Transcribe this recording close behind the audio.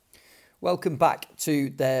Welcome back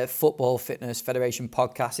to the Football Fitness Federation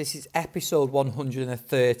podcast. This is episode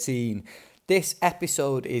 113. This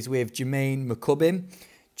episode is with Jermaine McCubbin.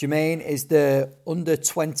 Jermaine is the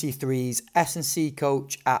under-23s S&C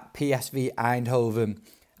coach at PSV Eindhoven.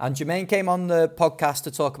 And Jermaine came on the podcast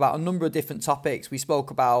to talk about a number of different topics. We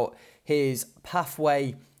spoke about his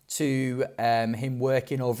pathway to him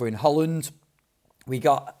working over in Holland. We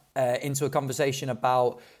got into a conversation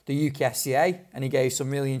about the UKSCA, and he gave some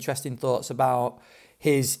really interesting thoughts about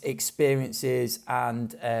his experiences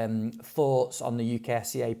and thoughts on the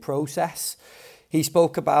UKSCA process. He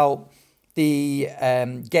spoke about the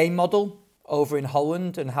game model over in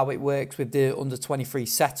Holland and how it works with the under-23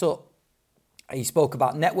 setup. He spoke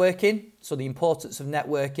about networking, so the importance of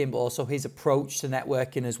networking, but also his approach to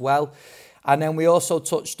networking as well. And then we also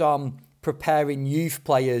touched on preparing youth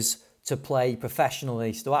players to play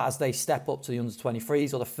professionally. So as they step up to the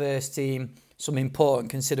under-23s or the first team, some important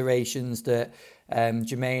considerations that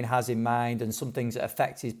Jermaine has in mind and some things that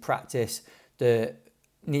affect his practice that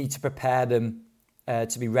need to prepare them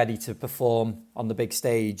to be ready to perform on the big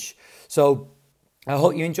stage. So I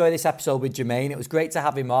hope you enjoy this episode with Jermaine. It was great to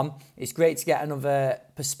have him on. It's great to get another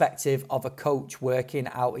perspective of a coach working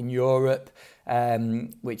out in Europe,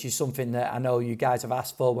 which is something that I know you guys have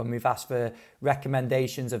asked for when we've asked for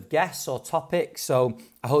recommendations of guests or topics. So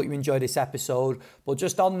I hope you enjoy this episode. But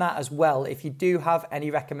just on that as well, if you do have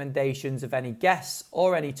any recommendations of any guests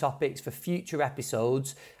or any topics for future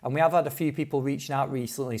episodes, and we have had a few people reaching out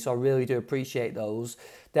recently, so I really do appreciate those,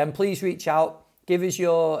 then please reach out. Give us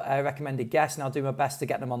your recommended guests and I'll do my best to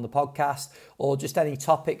get them on the podcast, or just any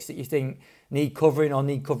topics that you think need covering or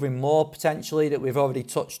need covering more potentially that we've already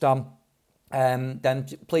touched on. Then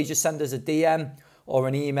please just send us a DM or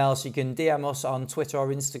an email. So you can DM us on Twitter or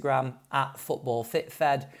Instagram at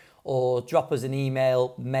FootballFitFed, or drop us an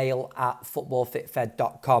email,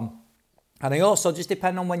 mail@footballfitfed.com. And I also, just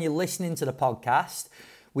depend on when you're listening to the podcast,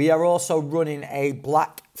 we are also running a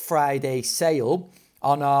Black Friday sale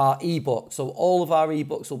on our ebook. So all of our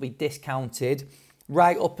ebooks will be discounted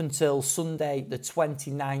right up until Sunday, the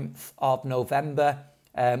 29th of November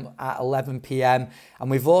at 11 p.m. And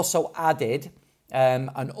we've also added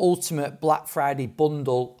an ultimate Black Friday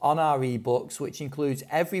bundle on our ebooks, which includes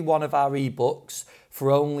every one of our ebooks for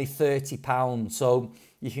only £30. So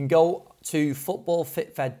you can go to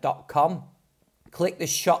footballfitfed.com, click the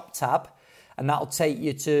shop tab, and that'll take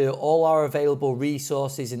you to all our available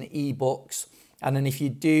resources and ebooks. And then if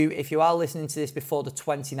you are listening to this before the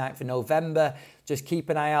 29th of November, just keep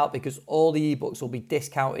an eye out, because all the ebooks will be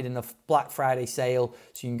discounted in the Black Friday sale.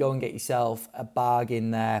 So you can go and get yourself a bargain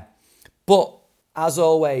there. But as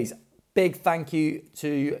always, big thank you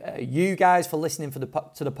to you guys for listening to the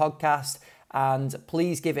podcast. And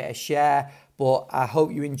please give it a share. But I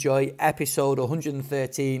hope you enjoy episode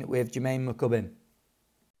 113 with Jermaine McCubbin.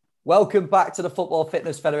 Welcome back to the Football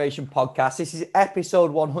Fitness Federation podcast. This is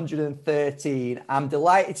episode 113. I'm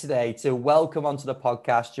delighted today to welcome onto the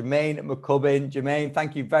podcast Jermaine McCubbin. Jermaine,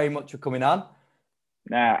 thank you very much for coming on.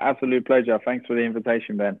 Absolute pleasure. Thanks for the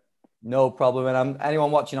invitation, Ben. No problem. And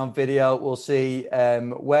anyone watching on video will see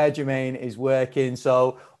where Jermaine is working.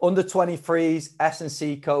 So under 23s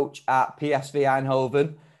S&C coach at PSV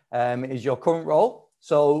Eindhoven is your current role.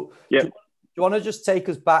 So yeah. Do you want to just take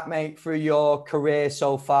us back, mate, through your career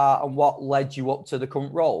so far and what led you up to the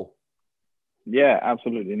current role? Yeah,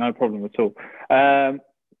 absolutely. No problem at all.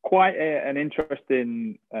 Quite an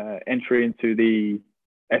interesting entry into the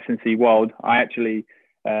S&C world. I actually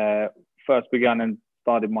first began and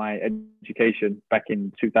started my education back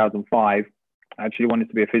in 2005. I actually wanted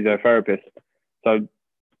to be a physiotherapist. So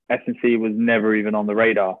S&C was never even on the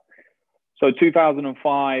radar. So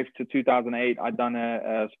 2005 to 2008, I'd done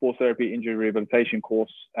a sports therapy injury rehabilitation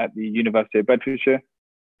course at the University of Bedfordshire.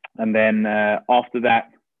 And then after that,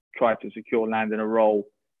 tried to secure land in a role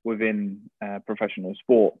within professional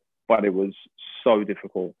sport. But it was so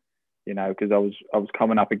difficult, because I was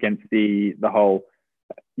coming up against the whole,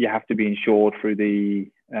 you have to be insured through the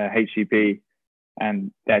HCP.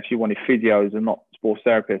 And they actually wanted physios and not sports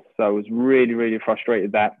therapists. So I was really, really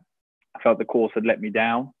frustrated that I felt the course had let me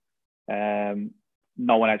down.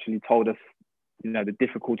 No one actually told us, the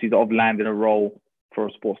difficulties of landing a role for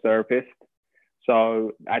a sports therapist.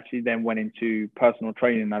 So actually then went into personal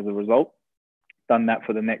training as a result. Done that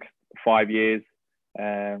for the next 5 years.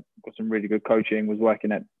 Got some really good coaching. Was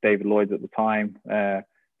working at David Lloyd's at the time. A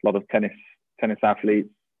lot of tennis athletes,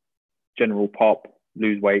 general pop,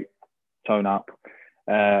 lose weight, tone up.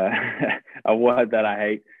 A word that I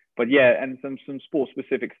hate. But yeah, and some sports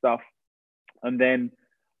specific stuff. And then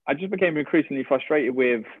I just became increasingly frustrated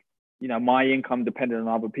with, my income depended on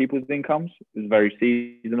other people's incomes. It was very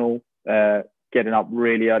seasonal. getting up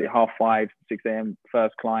really early, 5:30, 6 a.m.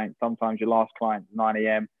 first client, sometimes your last client 9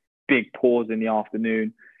 a.m. Big pause in the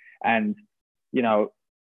afternoon, and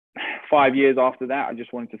 5 years after that, I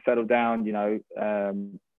just wanted to settle down.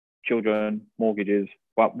 Children, mortgages,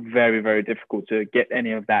 but very, very difficult to get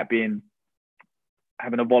any of that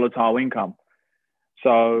having a volatile income.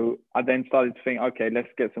 So I then started to think, okay, let's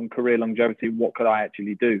get some career longevity. What could I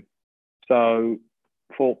actually do? So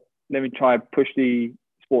let me try push the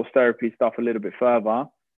sports therapy stuff a little bit further.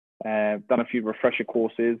 Done a few refresher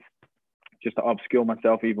courses just to upskill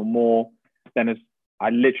myself even more. Then I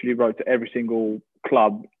literally wrote to every single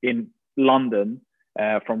club in London,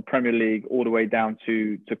 from Premier League all the way down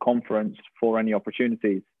to conference for any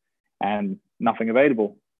opportunities, and nothing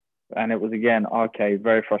available. And it was, again, okay,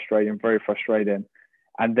 very frustrating.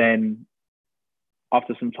 And then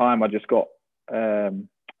after some time, I just got an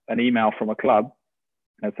email from a club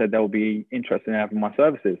that said they'll be interested in having my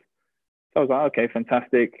services. So I was like, okay,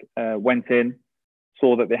 fantastic. Went in,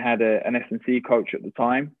 saw that they had an S&C coach at the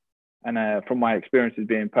time. And from my experiences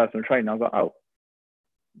being personal trainer, I was like, oh,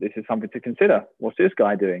 this is something to consider. What's this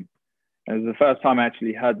guy doing? And it was the first time I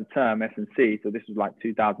actually heard the term S&C. So this was like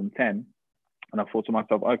 2010. And I thought to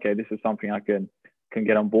myself, okay, this is something I can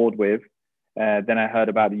get on board with. Then I heard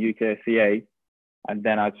about the UKSCA, and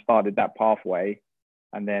then I started that pathway,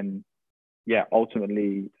 and then,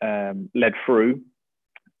 ultimately led through,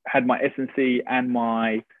 had my S&C and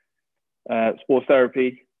my sports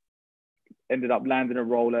therapy, ended up landing a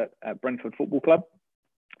role at Brentford Football Club,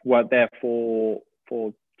 worked there for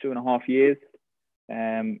 2.5 years.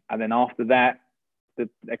 And then after that, the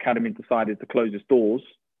academy decided to close its doors.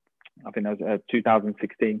 I think that was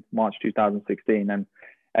 2016, March 2016. And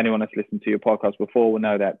anyone that's listened to your podcast before will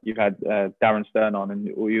know that you've had Darren Stern on, and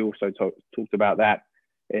you also talked about that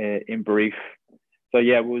in brief. So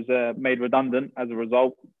it was made redundant as a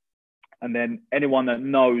result. And then anyone that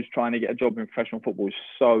knows trying to get a job in professional football is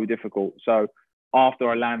so difficult. So after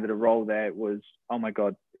I landed a role there, it was, oh my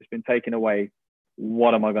God, it's been taken away.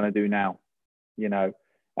 What am I going to do now?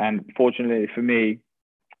 And fortunately for me,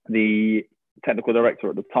 the technical director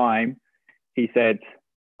at the time, he said,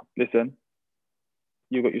 listen,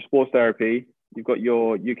 you've got your sports therapy, you've got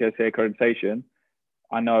your UKSA accreditation.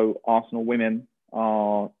 I know Arsenal women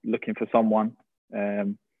are looking for someone,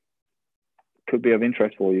 could be of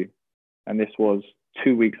interest for you. And this was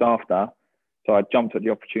 2 weeks after. So I jumped at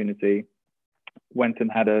the opportunity, went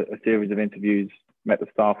and had a series of interviews, met the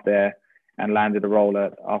staff there, and landed a role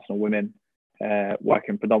at Arsenal women,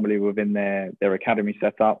 working predominantly within their academy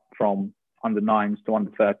setup from under 9s to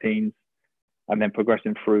under 13s, and then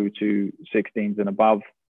progressing through to 16s and above.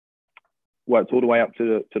 Worked all the way up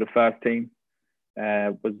to the first team,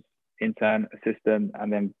 was intern, assistant,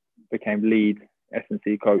 and then became lead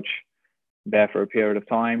S&C coach there for a period of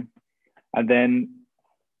time. And then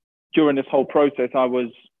during this whole process, I was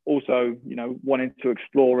also, wanting to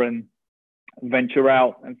explore and venture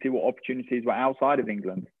out and see what opportunities were outside of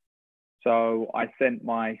England. So I sent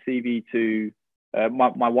my CV to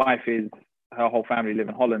my wife. Her whole family live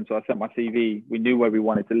in Holland, so I sent my CV. We knew where we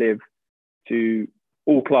wanted to live, to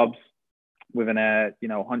all clubs within a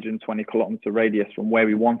 120 kilometer radius from where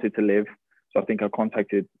we wanted to live. So I think I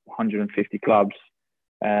contacted 150 clubs,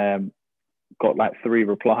 got like 3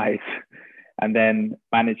 replies, and then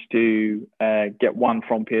managed to get one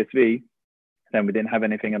from PSV. Then we didn't have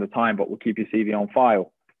anything at the time, but we'll keep your CV on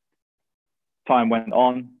file. Time went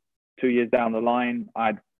on. 2 years down the line,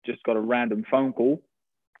 I'd just got a random phone call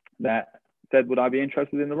that said, would I be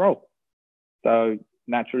interested in the role? So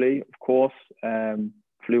naturally, of course,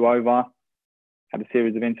 flew over, had a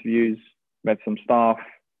series of interviews, met some staff,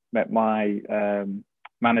 met my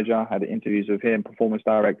manager, had interviews with him, performance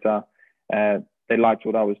director. They liked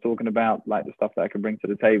what I was talking about, liked the stuff that I could bring to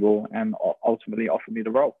the table, and ultimately offered me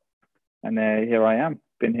the role. And here I am.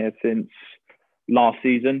 Been here since last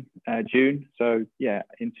season, June. So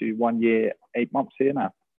into 1 year, 8 months here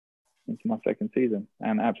now, into my second season,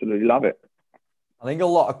 and absolutely love it. I think a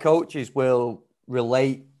lot of coaches will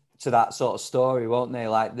relate to that sort of story, won't they?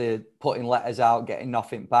 Like they're putting letters out, getting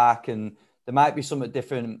nothing back, and there might be some at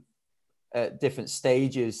different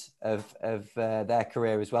stages of their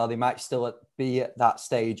career as well. They might still be at that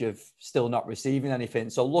stage of still not receiving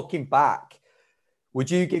anything. So looking back,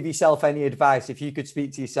 would you give yourself any advice if you could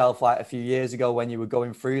speak to yourself like a few years ago when you were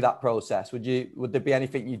going through that process? Would there be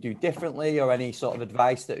anything you'd do differently, or any sort of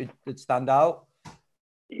advice that would stand out?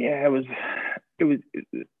 Yeah, it was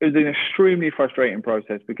an extremely frustrating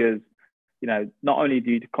process because, not only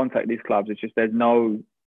do you contact these clubs, it's just there's no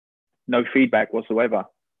feedback whatsoever,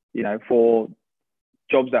 for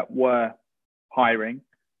jobs that were hiring,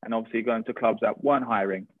 and obviously going to clubs that weren't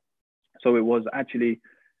hiring. So it was actually,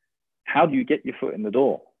 how do you get your foot in the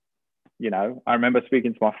door? I remember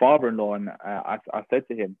speaking to my father-in-law, and I said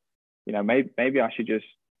to him, maybe I should just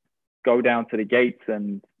go down to the gates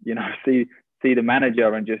and, see the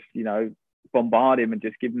manager and just, bombard him and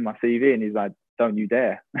just give him my CV. And he's like, don't you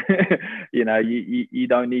dare. You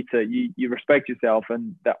don't need to, you respect yourself,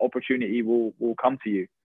 and that opportunity will come to you.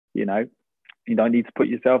 You don't need to put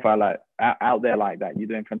yourself out there like that. You're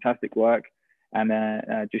doing fantastic work, and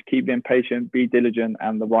just keep being patient, be diligent,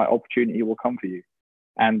 and the right opportunity will come for you.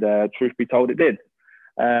 And truth be told, it did.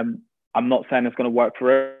 I'm not saying it's going to work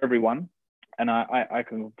for everyone, and I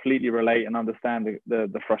can completely relate and understand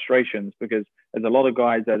the frustrations, because there's a lot of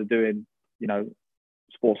guys that are doing,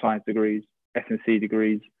 sports science degrees, S&C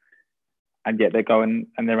degrees, and yet they're going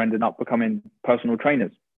and they're ending up becoming personal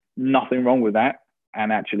trainers. Nothing wrong with that.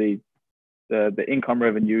 And actually, the income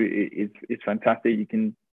revenue is fantastic. You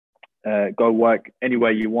can go work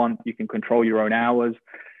anywhere you want. You can control your own hours.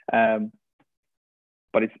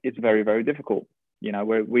 But it's very, very difficult.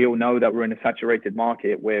 We all know that we're in a saturated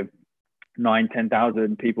market with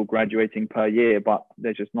 10,000 people graduating per year, but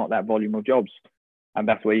there's just not that volume of jobs. And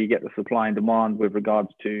that's where you get the supply and demand with regards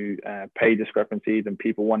to pay discrepancies and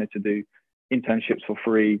people wanting to do internships for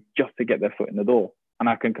free just to get their foot in the door. And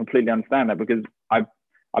I can completely understand that, because I've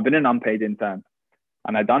been an unpaid intern,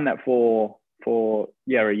 and I've done that for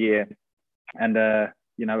a year. And,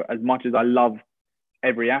 as much as I love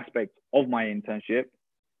every aspect of my internship,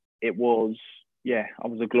 it was, I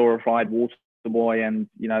was a glorified water boy, and,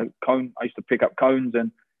 I used to pick up cones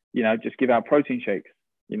and, just give out protein shakes.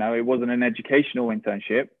 It wasn't an educational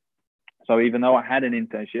internship. So even though I had an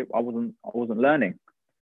internship, I wasn't learning.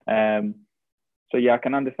 So I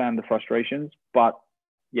can understand the frustrations, but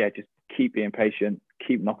just keep being patient,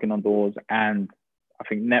 keep knocking on doors. And I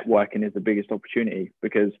think networking is the biggest opportunity,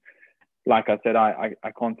 because like I said, I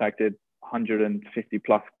contacted 150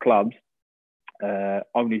 plus clubs.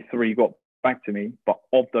 Only 3 got back to me, but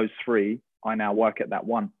of those 3, I now work at that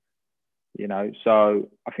one. So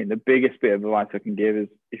I think the biggest bit of advice I can give is,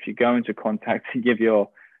 if you go into contact and give your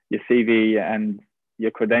CV and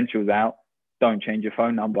your credentials out, don't change your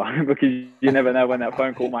phone number, because you never know when that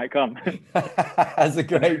phone call might come. That's a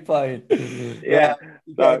great point. Yeah.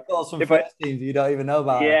 You get calls from first teams you don't even know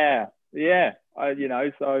about. Yeah.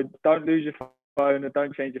 So don't lose your phone, and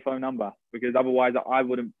don't change your phone number, because otherwise I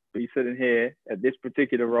wouldn't be sitting here at this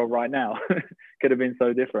particular role right now. Could have been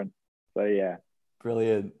so different. So yeah.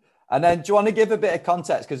 Brilliant. And then, do you want to give a bit of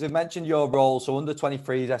context? Because we've mentioned your role, so under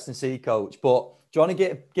 23s S&C coach, but do you want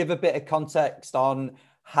to give a bit of context on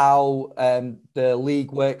how the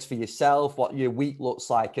league works for yourself, what your week looks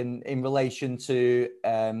like, and in relation to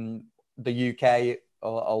the UK,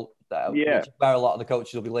 which is where a lot of the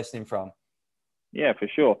coaches will be listening from? Yeah, for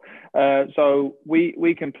sure. So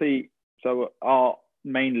we complete, so our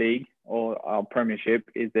main league, or our premiership,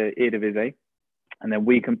 is the Eredivisie, and then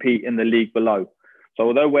we compete in the league below. So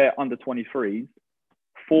although we're under 23s,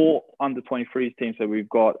 4 under 23s teams, so we've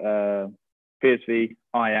got PSV,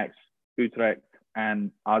 Ajax, Utrecht,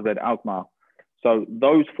 and AZ Alkmaar. So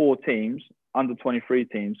those 4 teams, under 23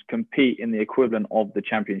 teams, compete in the equivalent of the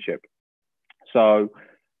championship. So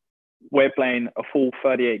we're playing a full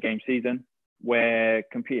 38 game season. We're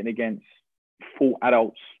competing against full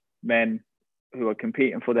adults, men who are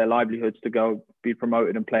competing for their livelihoods to go be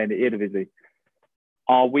promoted and play in the Eredivisie.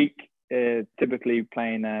 Our week, typically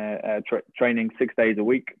playing training 6 days a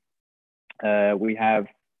week. We have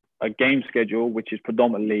a game schedule, which is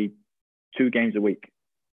predominantly 2 games a week.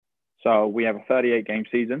 So we have a 38 game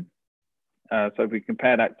season. So if we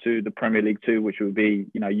compare that to the Premier League 2, which would be,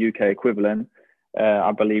 UK equivalent,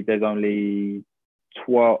 I believe there's only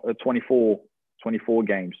 24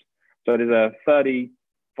 games. So there's a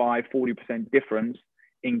 35-40% difference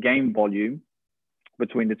in game volume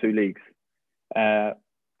between the 2 leagues.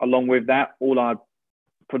 Along with that, the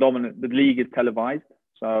league is televised.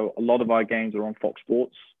 So a lot of our games are on Fox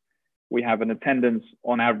Sports. We have an attendance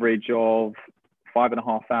on average of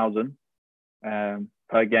 5,500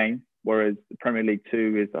 per game, whereas the Premier League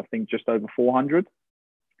 2 is, I think, just over 400.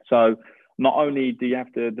 So not only do you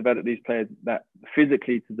have to develop these players that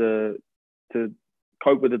physically to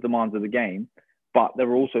cope with the demands of the game, but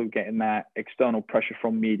they're also getting that external pressure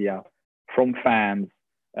from media, from fans.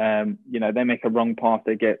 They make a wrong pass,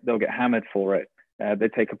 they'll get hammered for it. They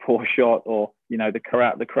take a poor shot, or the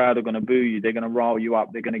crowd are going to boo you. They're going to rile you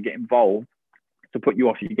up. They're going to get involved to put you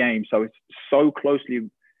off your game. So it's so closely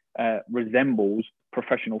resembles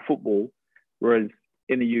professional football. Whereas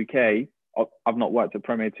in the UK, I've not worked at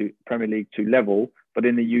Premier League 2 level, but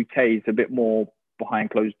in the UK it's a bit more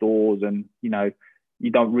behind closed doors, and you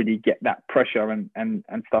don't really get that pressure and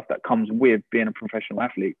stuff that comes with being a professional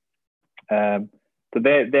athlete. So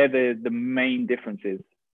they're the main differences,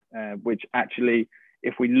 which actually,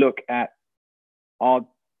 if we look at our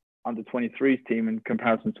under 23s team in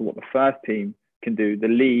comparison to what the first team can do, the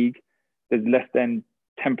league, there's less than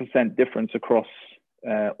 10% difference across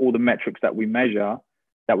all the metrics that we measure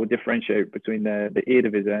that would differentiate between the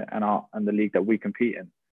Eredivisie and the league that we compete in.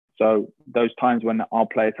 So those times when our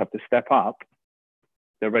players have to step up,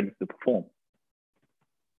 they're ready to perform.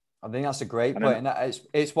 I think that's a great point. And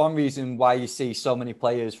it's one reason why you see so many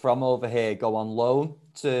players from over here go on loan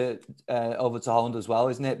to over to Holland as well,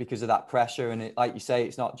 isn't it? Because of that pressure. And like you say,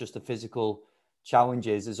 it's not just the physical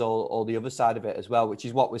challenges, there's all the other side of it as well, which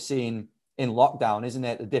is what we're seeing in lockdown, isn't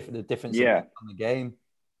it? The difference on the game.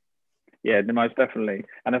 Yeah, most definitely.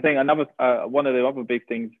 And I think another one of the other big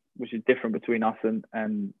things which is different between us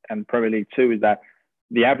and Premier League 2 is that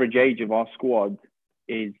the average age of our squad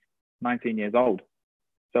is 19 years old.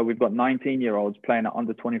 So we've got 19-year-olds playing at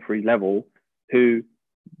under 23 level who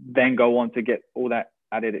then go on to get all that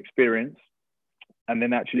added experience and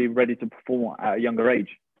then actually ready to perform at a younger age.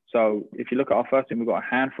 So if you look at our first team, we've got a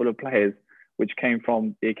handful of players which came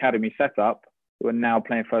from the academy setup who are now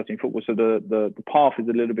playing first team football. So the path is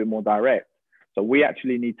a little bit more direct. So we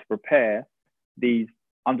actually need to prepare these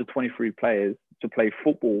under 23 players to play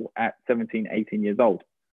football at 17, 18 years old.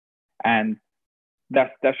 And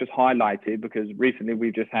that's just highlighted because recently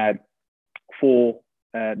we've just had 4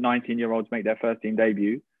 19-year-olds make their first team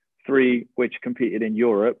debut, 3 which competed in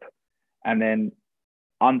Europe. And then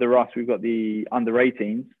under us, we've got the under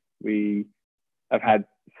 18s. We have had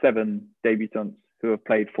 7 debutants who have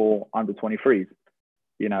played for under 23s,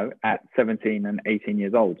 at 17 and 18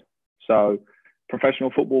 years old. So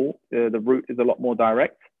professional football, the route is a lot more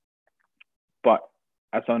direct, but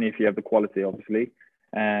that's only if you have the quality, obviously.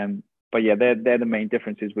 But yeah, they're the main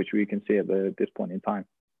differences which we can see at this point in time.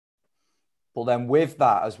 But then with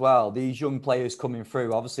that as well, these young players coming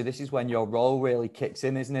through, obviously this is when your role really kicks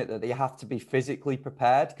in, isn't it? That they have to be physically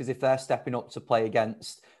prepared, because if they're stepping up to play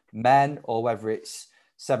against men, or whether it's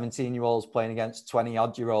 17-year-olds playing against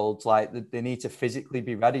 20-odd-year-olds, like they need to physically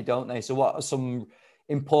be ready, don't they? So what are some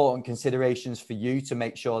important considerations for you to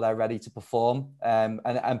make sure they're ready to perform and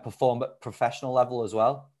perform at professional level as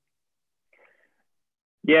well?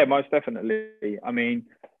 Yeah, most definitely. I mean,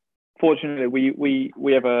 fortunately,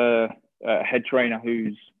 we have a head trainer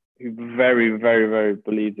who very, very, very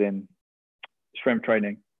believes in strength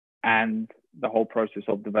training and the whole process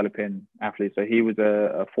of developing athletes. So he was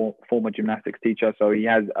a former gymnastics teacher, so he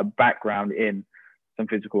has a background in some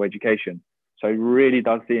physical education. So he really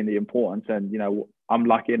does see in the importance. And I'm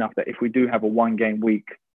lucky enough that if we do have a 1-game week,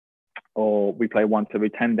 or we play once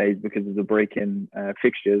every 10 days because of the break in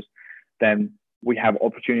fixtures, then we have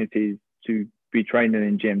opportunities to be training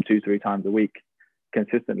in gym 2-3 times a week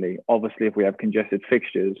consistently. Obviously, if we have congested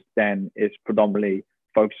fixtures, then it's predominantly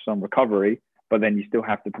focused on recovery, but then you still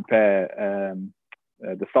have to prepare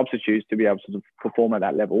the substitutes to be able to perform at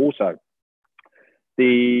that level also.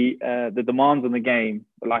 The demands on the game,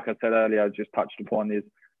 like I said earlier, I just touched upon, is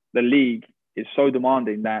the league is so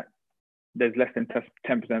demanding that there's less than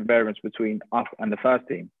 10% variance between us and the first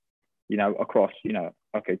team, across,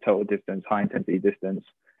 total distance, high intensity distance,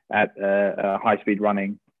 at high speed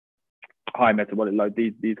running, high metabolic load,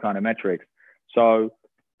 these kind of metrics. So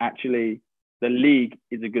actually the league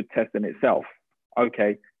is a good test in itself.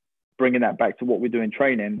 Okay, bringing that back to what we do in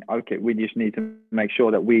training, okay, we just need to make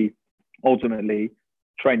sure that we ultimately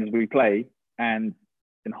train as we play and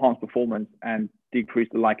enhance performance and decrease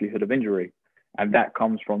the likelihood of injury. And that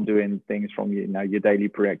comes from doing things from your daily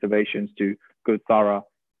pre-activations to good thorough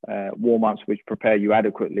warm-ups which prepare you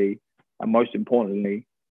adequately. And most importantly,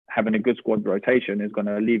 having a good squad rotation is going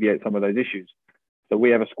to alleviate some of those issues. So we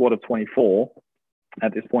have a squad of 24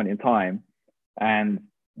 at this point in time, and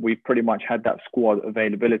we've pretty much had that squad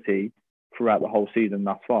availability throughout the whole season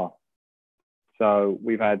thus far. So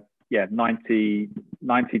we've had 90 to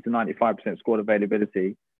 95% squad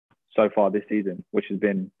availability so far this season, which has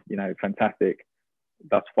been fantastic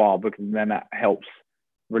thus far, because then that helps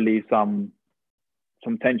relieve some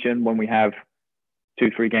tension when we have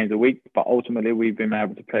 2-3 games a week. But ultimately, we've been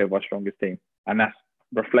able to play with our strongest team, and that's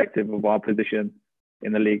reflective of our position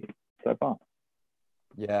in the league so far.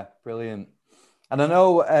 Yeah, brilliant. And I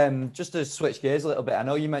know, just to switch gears a little bit, I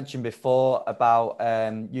know you mentioned before about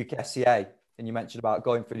UKSCA, and you mentioned about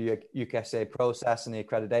going through the UKSCA process and the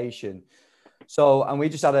accreditation. So, and we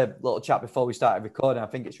just had a little chat before we started recording. I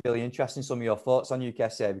think it's really interesting, some of your thoughts on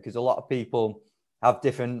UKSCA, because a lot of people have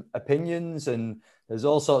different opinions, and there's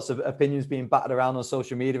all sorts of opinions being battered around on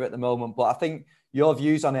social media at the moment. But I think your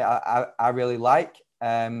views on it, I really like.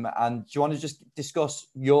 And do you want to just discuss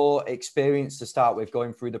your experience to start with,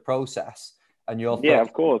 going through the process and your thoughts? Yeah,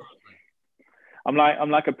 of course. I'm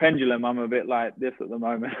like a pendulum. I'm a bit like this at the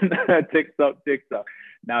moment. Tick tock, tick tock.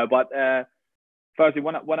 No, but firstly,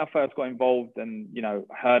 when I first got involved and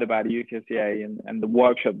heard about the UKCA and the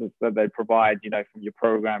workshop that they provide, from your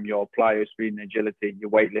program, your plyo, speed and agility, your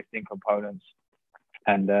weightlifting components,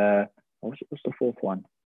 and what's the fourth one?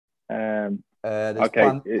 There's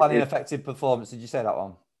planning effective performance. Did you say that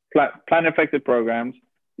one? Plan effective programs.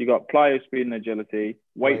 You got plyo, speed and agility,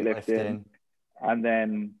 weightlifting, and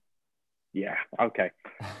then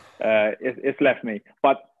it's left me.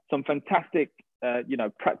 But some fantastic,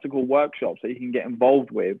 practical workshops that you can get involved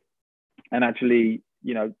with, and actually,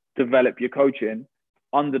 develop your coaching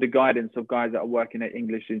under the guidance of guys that are working at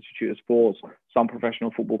English Institute of Sports, some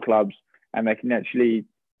professional football clubs, and they can actually,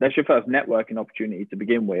 that's your first networking opportunity to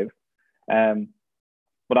begin with.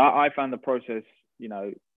 But I found the process,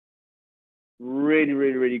 really, really,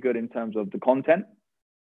 really good in terms of the content.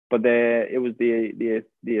 But it was the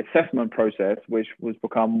assessment process, which was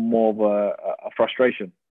become more of a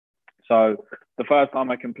frustration. So the first time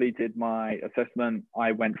I completed my assessment,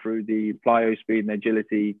 I went through the plyo, speed and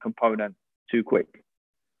agility component too quick.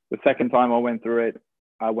 The second time I went through it,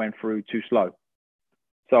 I went through too slow.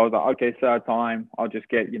 So I was like, okay, third time, I'll just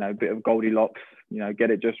get, a bit of Goldilocks,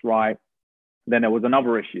 get it just right. Then there was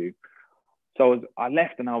another issue. So I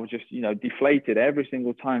left and I was just, deflated every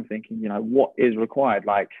single time thinking, what is required?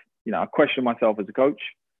 Like, I question myself as a coach.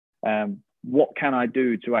 What can I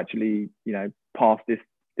do to actually, pass this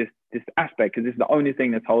aspect? Because this is the only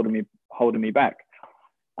thing that's holding me back.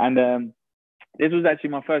 And this was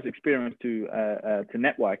actually my first experience to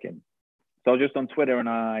networking. So I was just on Twitter and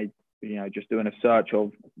I, just doing a search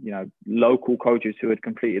of, local coaches who had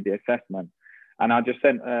completed the assessment. And I just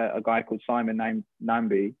sent a guy called Simon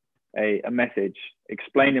Nambi a message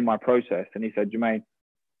explaining my process. And he said, Jermaine,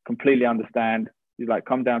 completely understand. He's like,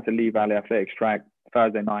 come down to Lee Valley Athletics Track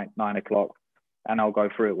Thursday night, 9:00, and I'll go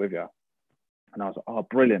through it with you. And I was like, oh,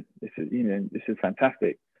 brilliant. This is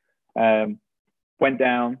fantastic. Went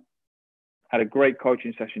down, had a great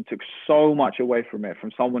coaching session, took so much away from it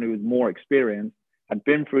from someone who was more experienced, had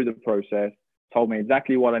been through the process, told me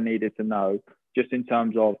exactly what I needed to know, just in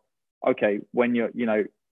terms of, okay, when you're,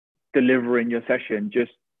 delivering your session,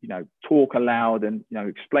 just, talk aloud and,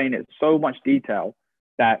 explain it so much detail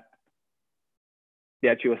that the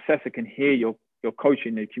actual assessor can hear your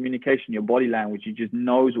coaching, your communication, your body language. He just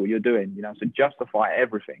knows what you're doing, so justify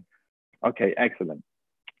everything. Okay, excellent.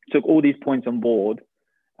 Took all these points on board,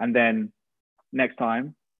 and then next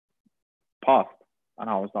time passed. And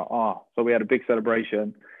I was like, so we had a big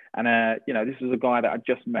celebration. And, this was a guy that I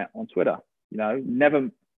just met on Twitter, never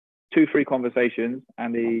 2-3 conversations,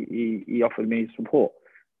 and he offered me support.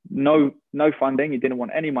 No funding. He didn't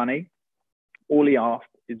want any money. All he asked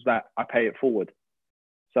is that I pay it forward.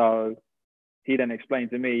 So he then explained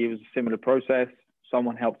to me it was a similar process.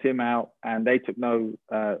 Someone helped him out, and they took no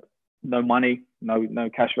money, no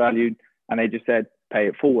cash value, and they just said pay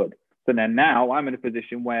it forward. So then now I'm in a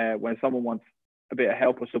position where when someone wants a bit of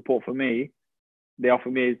help or support from me, they offer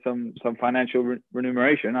me some financial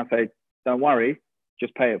remuneration. I say, don't worry,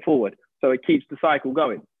 just pay it forward. So it keeps the cycle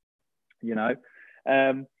going,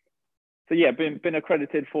 So yeah, been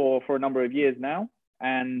accredited for a number of years now,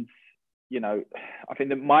 and I think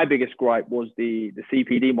that my biggest gripe was the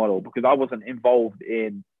CPD model, because I wasn't involved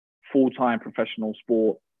in full-time professional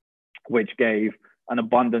sport, which gave an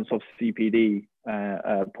abundance of CPD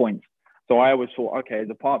points. So I always thought, okay, as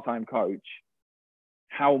a part-time coach,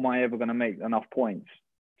 how am I ever going to make enough points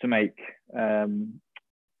to get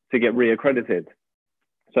reaccredited?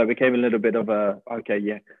 So it became a little bit of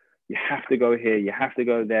you have to go here, you have to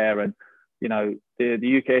go there. And, the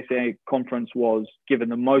UKCA conference was given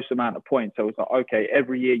the most amount of points. So it's like, okay,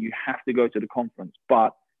 every year you have to go to the conference,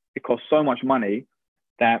 but it costs so much money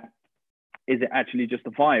that is it actually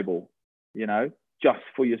justifiable, just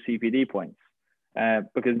for your CPD points?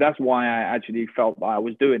 Because that's why I actually felt that I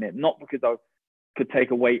was doing it, not because I could take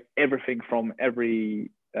away everything from every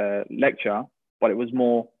lecture, but it was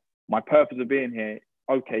more my purpose of being here.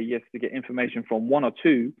 Okay, yes, to get information from 1 or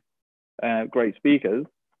 2 great speakers,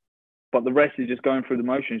 but the rest is just going through the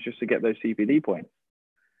motions just to get those CPD points.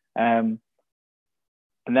 And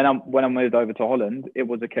then when I moved over to Holland, it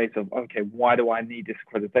was a case of, okay, why do I need this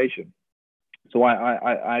accreditation? So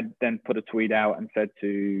I then put a tweet out and said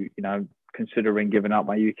to, considering giving up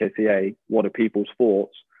my UKCA, what are people's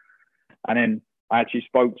thoughts? And then I actually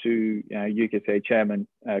spoke to UKCA chairman,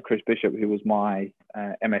 Chris Bishop, who was my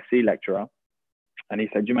MSc lecturer. And he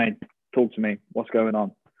said, Jermaine, talk to me, what's going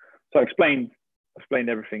on? So I explained explained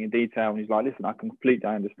everything in detail, and he's like, listen, I completely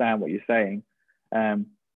understand what you're saying, but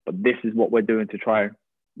this is what we're doing to try and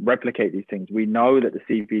replicate these things. We know that the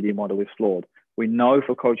CPD model is flawed. We know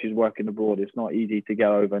for coaches working abroad, it's not easy to get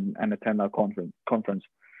over and attend our conference.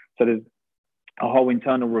 So there's a whole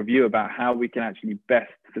internal review about how we can actually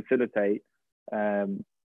best facilitate and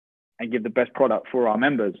give the best product for our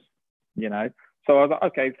members, you know. So I was like,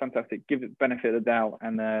 okay, fantastic. Give it benefit of the doubt,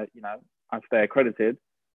 and you know, I stay accredited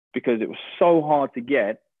because it was so hard to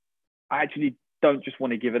get. I actually don't just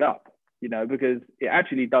want to give it up, you know, because it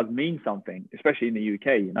actually does mean something, especially in the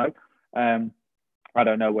UK, you know. I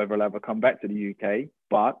don't know whether I'll ever come back to the UK,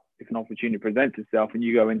 but if an opportunity presents itself and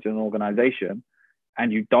you go into an organization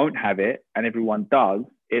and you don't have it and everyone does,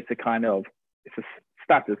 it's a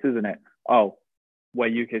status, isn't it? Oh, we're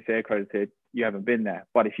UKCA accredited, you haven't been there.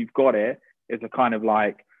 But if you've got it, it's a kind of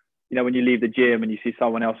like, you know, when you leave the gym and you see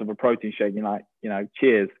someone else with a protein shake, you're like, you know,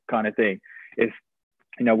 cheers kind of thing. It's,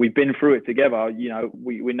 you know, we've been through it together. You know,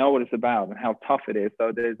 we know what it's about and how tough it is.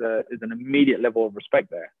 So there's an immediate level of respect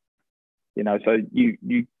there. You know, so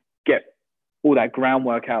you get all that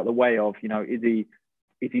groundwork out of the way of, you know, is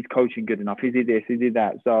his coaching good enough? Is he this? Is he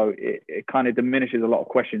that? So it kind of diminishes a lot of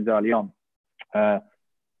questions early on. The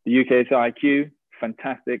UKSIQ, IQ,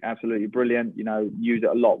 fantastic, absolutely brilliant. You know, use it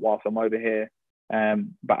a lot whilst I'm over here.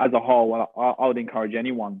 But as a whole, I would encourage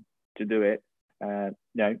anyone to do it. You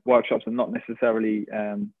know, workshops are not necessarily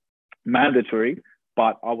mandatory,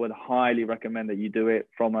 but I would highly recommend that you do it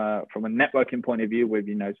from a networking point of view with,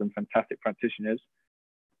 you know, some fantastic practitioners.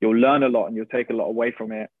 You'll learn a lot and you'll take a lot away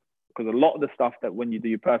from it, because a lot of the stuff that when you do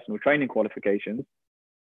your personal training qualifications,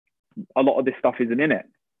 a lot of this stuff isn't in it.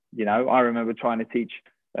 You know, I remember trying to teach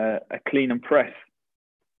a clean and press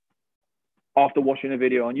after watching a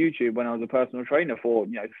video on YouTube when I was a personal trainer for,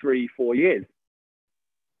 you know, 3-4 years.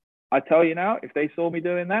 I tell you now, if they saw me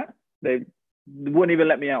doing that, they wouldn't even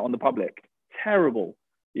let me out on the public. Terrible,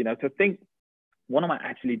 you know, to think, what am I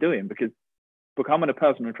actually doing? Because becoming a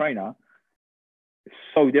personal trainer is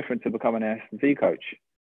so different to becoming an S&C coach,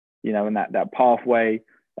 you know, and that pathway,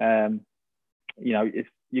 you know,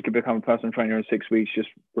 you could become a personal trainer in 6 weeks, just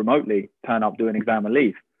remotely turn up, do an exam and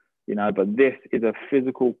leave, you know, but this is a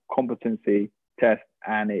physical competency test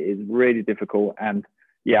and it is really difficult. And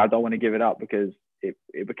yeah, I don't want to give it up because it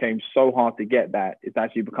became so hard to get that it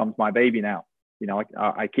actually becomes my baby now. You know,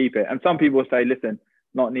 I keep it. And some people say, listen,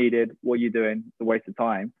 not needed. What are you doing? It's a waste of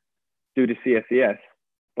time. Do the CSCS.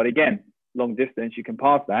 But again, long distance, you can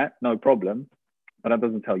pass that, no problem. But that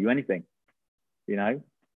doesn't tell you anything, you know?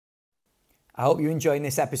 I hope you're enjoying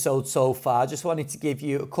this episode so far. Just wanted to give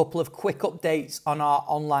you a couple of quick updates on our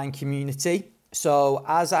online community. So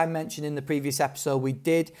as I mentioned in the previous episode, we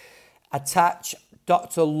did attach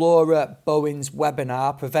Dr. Laura Bowen's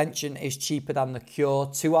webinar, Prevention is Cheaper Than the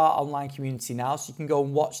Cure, to our online community now. So you can go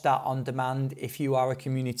and watch that on demand if you are a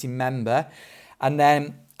community member. And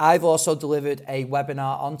then I've also delivered a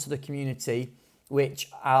webinar onto the community, which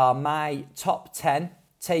are my top 10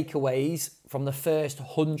 takeaways from the first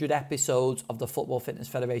 100 episodes of the Football Fitness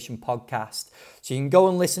Federation podcast. So you can go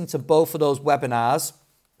and listen to both of those webinars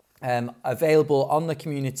available on the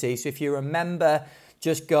community. So if you're a member,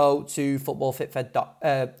 just go to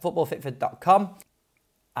footballfitfed.com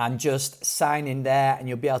and just sign in there and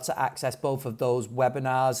you'll be able to access both of those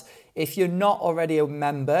webinars. If you're not already a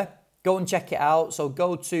member, go and check it out. So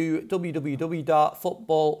go to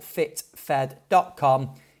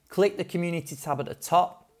www.footballfitfed.com, click the community tab at the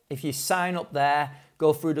top. If you sign up there,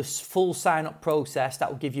 go through the full sign up process. That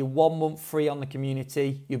will give you 1 month free on the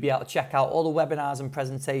community. You'll be able to check out all the webinars and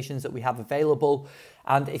presentations that we have available.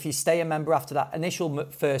 And if you stay a member after that initial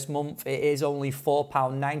first month, it is only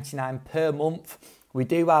 £4.99 per month. We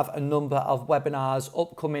do have a number of webinars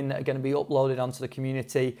upcoming that are going to be uploaded onto the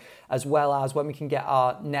community, as well as when we can get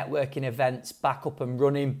our networking events back up and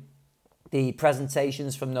running, the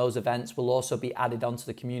presentations from those events will also be added onto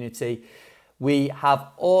the community. We have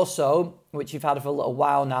also, which you've had for a little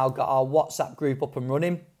while now, got our WhatsApp group up and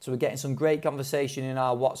running. So we're getting some great conversation in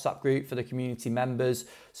our WhatsApp group for the community members.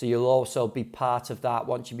 So you'll also be part of that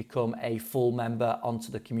once you become a full member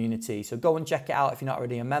onto the community. So go and check it out if you're not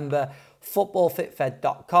already a member.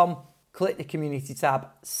 footballfitfed.com, click the community tab,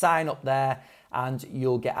 sign up there, and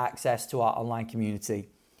you'll get access to our online community.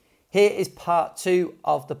 Here is part 2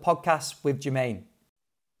 of the podcast with Jermaine.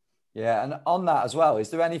 Yeah, and on that as well,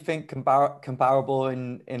 is there anything comparable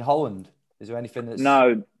in Holland? Is there anything that's...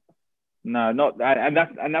 No, not that.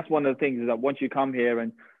 And that's one of the things is that once you come here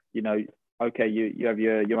and, you know, okay, you have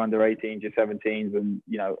your under 18s, your 17s, and,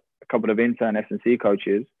 you know, a couple of intern S&C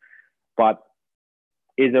coaches, but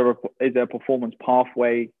is there a performance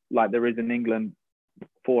pathway like there is in England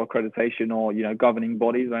for accreditation or, you know, governing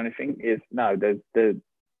bodies or anything. It's no, there's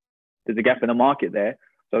a gap in the market there.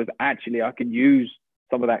 So it's actually, I can use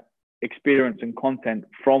some of that experience and content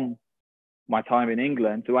from my time in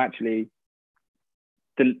England to actually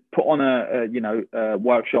to put on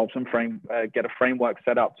workshops and get a framework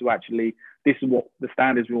set up to actually, this is what the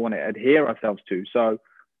standards we want to adhere ourselves to. So,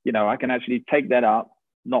 you know, I can actually take that up,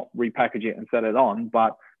 not repackage it and set it on,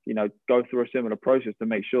 but, you know, go through a similar process to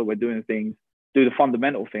make sure we're doing things, do the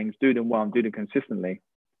fundamental things, do them well and do them consistently.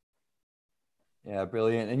 Yeah,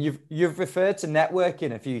 brilliant. And you've referred to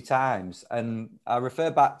networking a few times, and I refer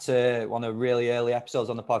back to one of the really early episodes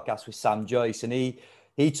on the podcast with Sam Joyce, and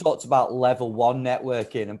he talked about level one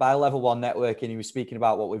networking. And by level one networking, he was speaking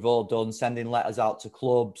about what we've all done, sending letters out to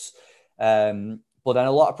clubs. But then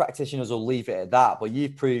a lot of practitioners will leave it at that. But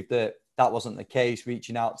you've proved that that wasn't the case,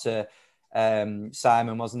 reaching out to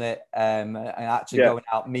Simon, wasn't it? And actually going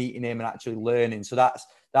out, meeting him and actually learning. So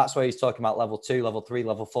that's where he's talking about level 2, level 3,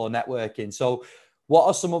 level 4 networking. So what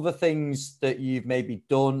are some other things that you've maybe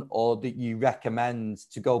done or that you recommend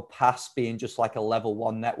to go past being just like a level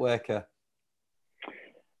 1 networker?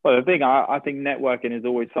 Well, the thing, I think networking is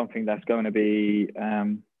always something that's going to be,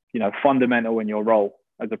 fundamental in your role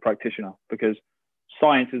as a practitioner, because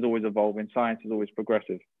science is always evolving. Science is always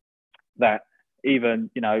progressive. That even,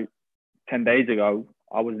 10 days ago,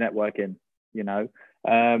 I was networking,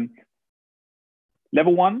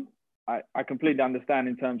 Level 1, I completely understand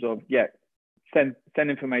in terms of, send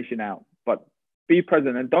information out, but be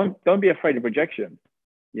present and don't be afraid of rejection,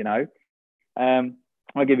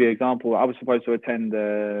 I'll give you an example. I was supposed to attend,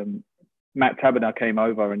 Matt Taberner came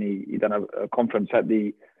over and he done a conference at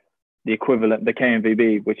the equivalent, the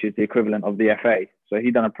KNVB, which is the equivalent of the FA. So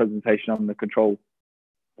he done a presentation on the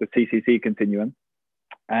TCC continuum.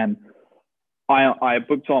 And I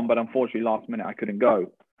booked on, but unfortunately last minute I couldn't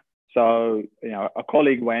go. So, a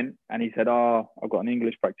colleague went and he said, I've got an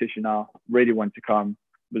English practitioner, really wanted to come,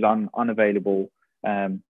 was unavailable.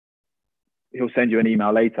 He'll send you an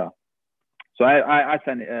email later. So I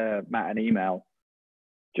sent Matt an email,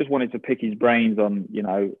 just wanted to pick his brains on,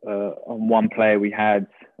 on one player we had,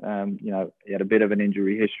 he had a bit of an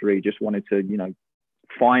injury history, just wanted to,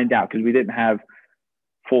 find out, because we didn't have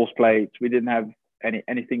force plates. We didn't have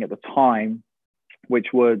anything at the time, which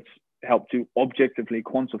would help to objectively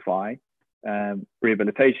quantify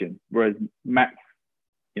rehabilitation. Whereas Matt's,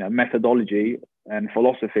 methodology and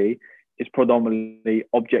philosophy is predominantly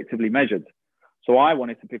objectively measured. So I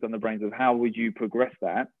wanted to pick on the brains of how would you progress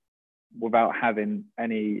that without having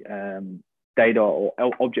any data or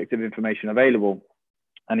objective information available.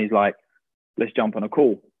 And he's like, let's jump on a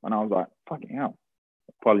call. And I was like, fucking hell.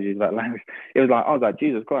 Apologies about language. I was like,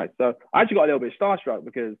 Jesus Christ. So I actually got a little bit starstruck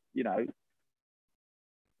because,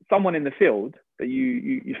 someone in the field that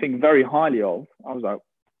you think very highly of, I was like,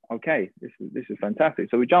 okay, this is fantastic.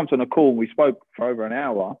 So we jumped on a call and we spoke for over an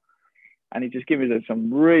hour. And he just gave me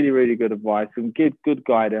some really, really good advice, some good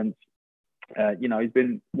guidance. He's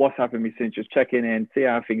been WhatsApping me since, just checking in, see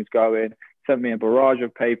how things going. Sent me a barrage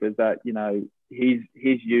of papers that he's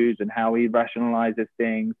used and how he rationalizes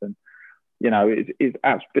things, and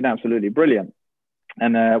it's been absolutely brilliant.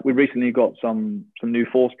 And we recently got some new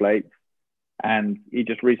force plates, and he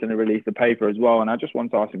just recently released a paper as well. And I just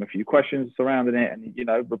wanted to ask him a few questions surrounding it,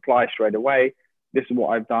 and reply straight away. This is what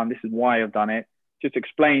I've done. This is why I've done it. Just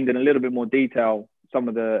explained in a little bit more detail some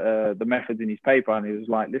of the methods in his paper, and he was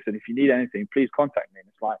like, listen, if you need anything, please contact me. And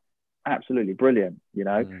it's like, absolutely brilliant,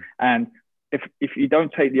 And if you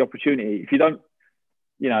don't take the opportunity, if you don't,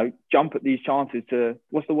 jump at these chances, to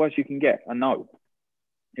what's the worst you can get? A no,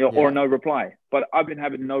 or a no reply. But I've been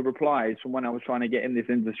having no replies from when I was trying to get in this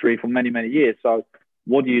industry for many, many years. So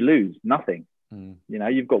what do you lose? Nothing.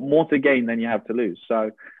 You've got more to gain than you have to lose.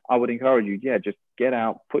 So I would encourage you, just get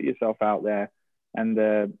out, put yourself out there, and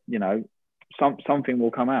something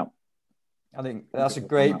will come out. I think that's a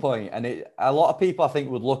great point. And a lot of people, I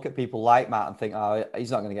think, would look at people like Matt and think, oh,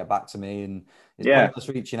 he's not going to get back to me, and it's pointless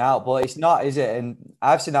reaching out. But it's not, is it? And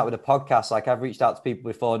I've seen that with a podcast. Like, I've reached out to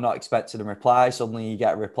people before, not expecting a reply. Suddenly you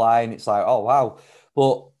get a reply and it's like, oh, wow.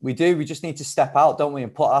 But we just need to step out, don't we?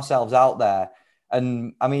 And put ourselves out there.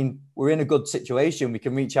 And I mean, we're in a good situation. We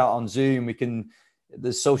can reach out on Zoom.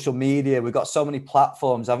 There's social media. We've got so many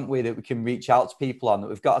platforms, haven't we, that we can reach out to people on, that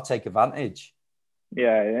we've got to take advantage.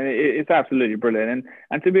 Yeah, it's absolutely brilliant.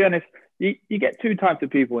 And to be honest, you get two types of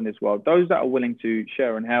people in this world: those that are willing to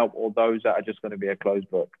share and help, or those that are just going to be a closed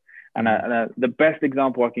book. And the best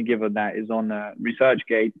example I can give of that is on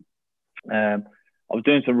ResearchGate. I was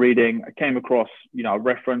doing some reading. I came across, a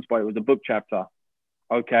reference, but it was a book chapter.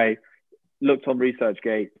 Okay, looked on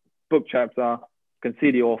ResearchGate, book chapter, can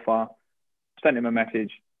see the author, Sent him a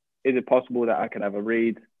message. Is it possible that I could have a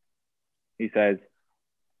read? He says,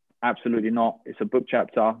 absolutely not. It's a book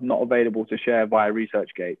chapter, not available to share via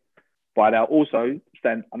ResearchGate. But I also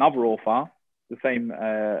sent another author the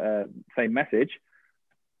same message.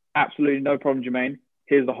 Absolutely no problem, Jermaine.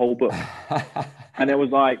 Here's the whole book. And it was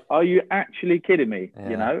like, are you actually kidding me? Yeah.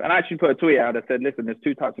 You know, and I actually put a tweet out that said, listen, there's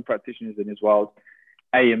two types of practitioners in this world,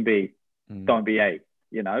 A and B. Don't be A,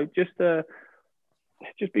 you know, just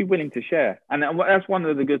be willing to share. And that's one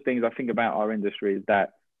of the good things I think about our industry, is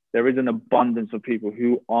that there is an abundance of people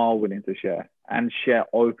who are willing to share and share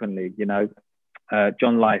openly. You know,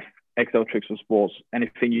 John Life, Excel Tricks for Sports,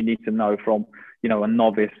 anything you need to know from, you know, a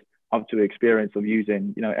novice up to experience of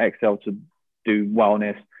using, you know, Excel to do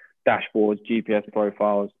wellness, dashboards, GPS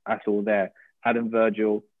profiles, that's all there. Adam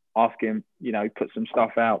Virgil, ask him, you know, put some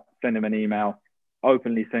stuff out, send him an email,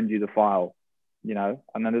 openly send you the file, you know.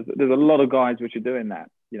 And then there's a lot of guys which are doing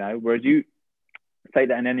that, you know, whereas you take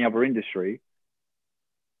that in any other industry,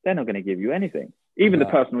 they're not going to give you anything. Even the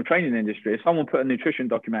personal training industry, if someone put a nutrition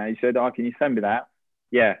document and he said, oh, can you send me that?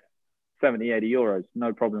 Yeah, 70, 80 euros,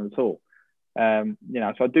 no problem at all. You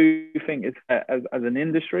know, so I do think it's as an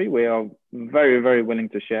industry, we are very, very willing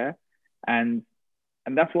to share. And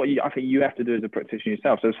that's what I think you have to do as a practitioner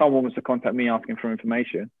yourself. So if someone wants to contact me asking for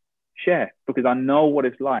information, share, because I know what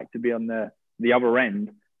it's like to be on the other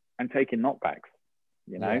end and taking knockbacks,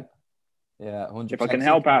 you know? Yeah, 100%. If I can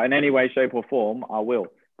help out in any way, shape or form, I will.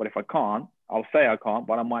 But if I can't, I'll say I can't,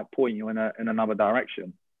 but I might point you in another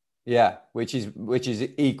direction. Yeah, which is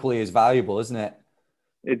equally as valuable, isn't it?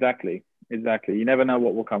 Exactly. You never know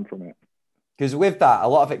what will come from it. Because with that, a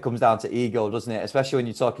lot of it comes down to ego, doesn't it? Especially when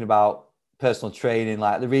you're talking about personal training.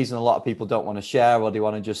 Like, the reason a lot of people don't want to share, or they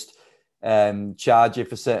want to just charge you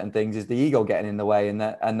for certain things, is the ego getting in the way, and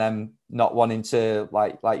them not wanting to,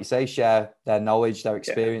 like you say, share their knowledge, their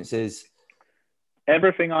experiences.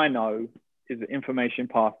 Everything I know is information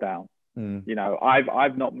passed down. You know,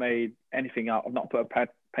 I've not made anything up. I've not put a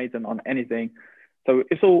patent on anything. So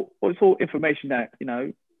it's all information that, you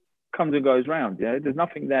know, comes and goes round. Yeah, there's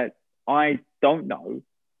nothing that I don't know,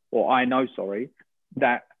 or I know, sorry,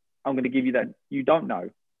 that I'm going to give you that you don't know.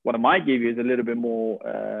 What I might give you is a little bit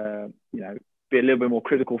more, you know, be a little bit more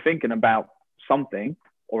critical thinking about something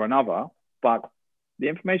or another. But the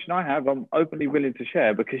information I have, I'm openly willing to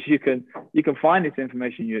share, because you can find this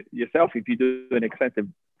information yourself if you do an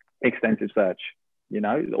extensive search. You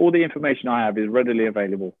know, all the information I have is readily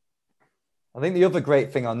available. I think the other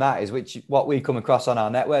great thing on that is, what we come across on our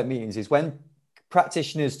network meetings, is when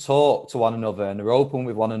practitioners talk to one another and they're open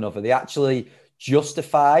with one another, they actually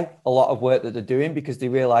justify a lot of work that they're doing, because they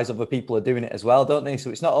realize other people are doing it as well, don't they? So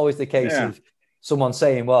it's not always the case of someone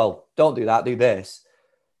saying, well, don't do that, do this.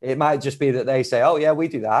 It might just be that they say, oh yeah, we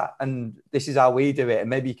do that, and this is how we do it, and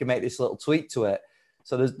maybe you can make this little tweak to it.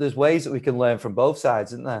 So there's ways that we can learn from both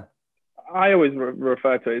sides, isn't there? I always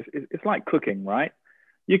refer to it, it's like cooking, right?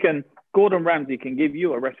 Gordon Ramsay can give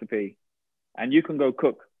you a recipe and you can go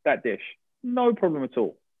cook that dish, no problem at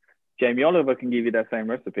all. Jamie Oliver can give you that same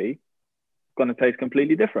recipe, it's going to taste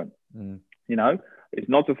completely different. You know, it's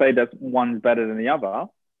not to say that one's better than the other,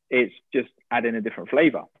 it's just adding a different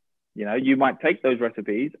flavor. You know, you might take those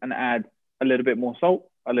recipes and add a little bit more salt,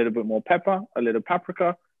 a little bit more pepper, a little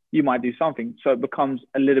paprika. You might do something so it becomes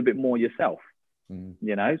a little bit more yourself.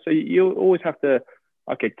 You know, so you always have to,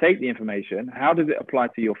 take the information, how does it apply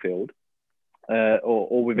to your field,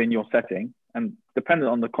 or within your setting, and depending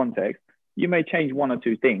on the context, you may change one or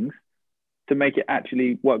two things to make it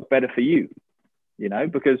actually work better for you. You know,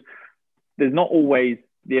 because there's not always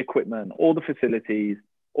the equipment or the facilities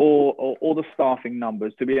or the staffing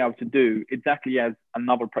numbers to be able to do exactly as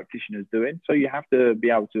another practitioner is doing. So you have to be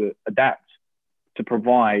able to adapt to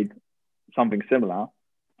provide something similar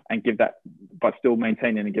and give that, but still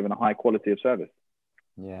maintaining and giving a high quality of service.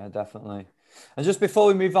 Yeah, definitely. And just before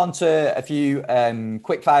we move on to a few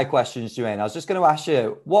quick fire questions, Jermaine, I was just going to ask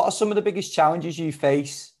you, what are some of the biggest challenges you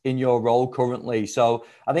face in your role currently? So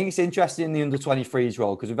I think it's interesting in the under-23s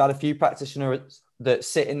role, because we've had a few practitioners that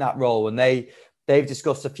sit in that role, and they've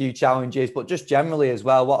discussed a few challenges, but just generally as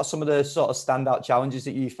well, what are some of the sort of standout challenges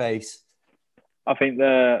that you face? I think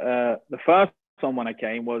the first one when I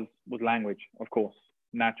came was language, of course,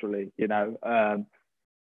 naturally, you know,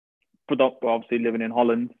 obviously living in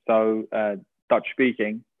Holland, so Dutch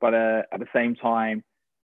speaking, but at the same time,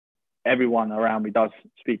 everyone around me does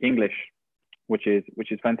speak English, which is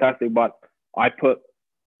fantastic. But I put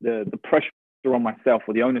the pressure on myself,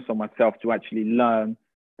 or the onus on myself, to actually learn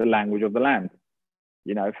the language of the land.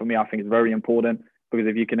 You know, for me, I think it's very important, because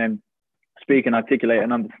if you can then speak and articulate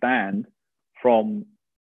and understand from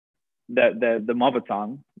the mother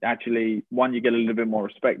tongue, actually, one, you get a little bit more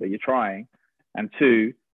respect that you're trying, and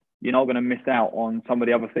two, you're not going to miss out on some of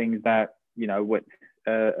the other things that, with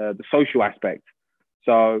the social aspect.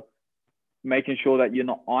 So making sure that you're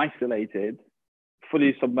not isolated,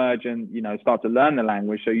 fully submerged, and start to learn the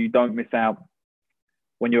language, so you don't miss out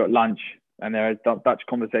when you're at lunch and there are Dutch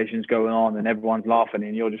conversations going on and everyone's laughing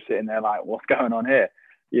and you're just sitting there like, what's going on here?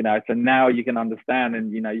 So now you can understand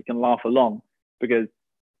and you can laugh along, because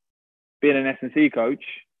being an S&C coach,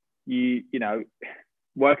 you know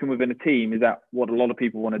working within a team is that what a lot of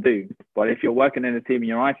people want to do. But if you're working in a team and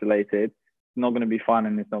you're isolated, it's not going to be fun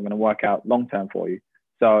and it's not going to work out long term for you.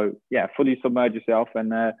 So yeah, fully submerge yourself and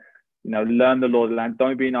learn the law of the land.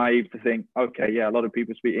 Don't be naive to think, okay, yeah, a lot of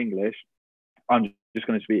people speak English, I'm just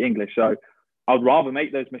going to speak English. So I'd rather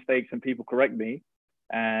make those mistakes and people correct me.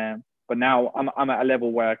 But now I'm at a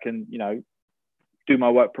level where I can, do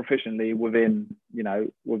my work proficiently within,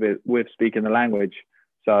 with speaking the language.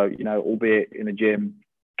 So, albeit in a gym,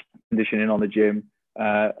 conditioning on the gym,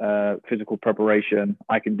 physical preparation,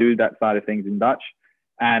 I can do that side of things in Dutch,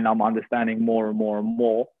 and I'm understanding more and more and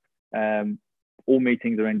more. All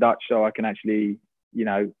meetings are in Dutch, so I can actually,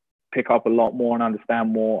 pick up a lot more and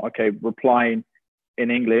understand more. Okay, replying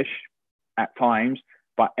in English at times,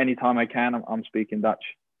 but anytime I can, I'm speaking Dutch.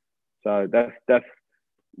 So that's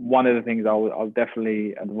one of the things I'll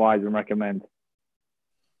definitely advise and recommend.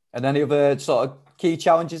 And any other sort of key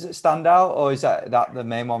challenges that stand out, or is that the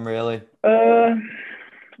main one really?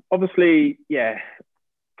 Obviously, yeah,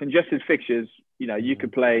 congested fixtures. You can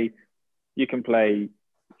play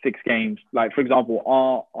 6 games. Like, for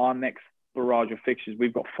example, our next barrage of fixtures,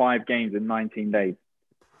 we've got 5 games in 19 days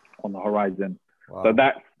on the horizon. Wow. So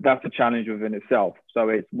that's a challenge within itself. So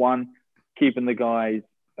it's one, keeping the guys,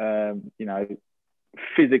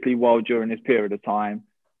 physically well during this period of time.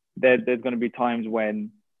 There's going to be times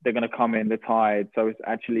when they're going to come in, they're tired. So it's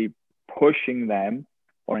actually pushing them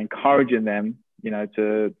or encouraging them,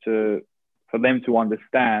 for them to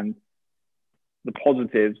understand the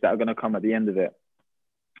positives that are going to come at the end of it.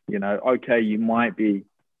 Okay, you might be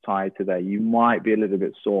tired today, you might be a little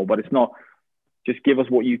bit sore, but it's not just give us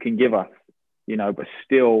what you can give us, but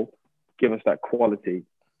still give us that quality,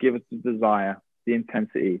 give us the desire, the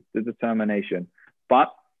intensity, the determination. But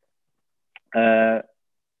that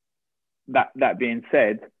being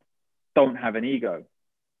said, don't have an ego.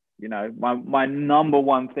 My number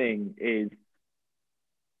one thing is,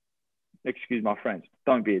 excuse my French,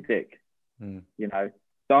 don't be a dick.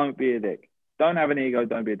 Don't be a dick. Don't have an ego,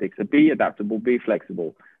 don't be a dick. So be adaptable, be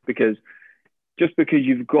flexible, because just because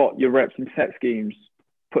you've got your reps and set schemes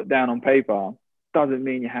put down on paper doesn't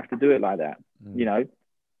mean you have to do it like that.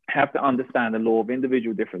 Have to understand the law of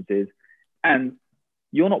individual differences, and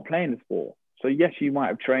you're not playing the sport. So yes, you might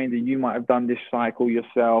have trained and you might have done this cycle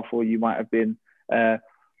yourself, or you might have been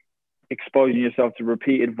exposing yourself to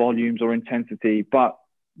repeated volumes or intensity, but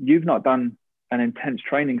you've not done an intense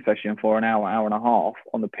training session for an hour, hour and a half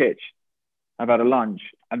on the pitch. I've had a lunch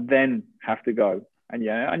and then have to go. And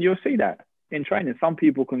you'll see that in training. Some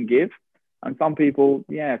people can give and some people,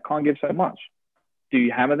 can't give so much. Do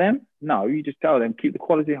you hammer them? No, you just tell them, keep the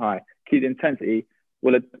quality high, keep the intensity.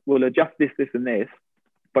 We'll adjust this, and this,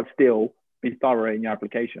 but still be thorough in your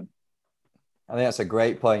application. I think that's a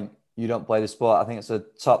great point. You don't play the sport. I think it's a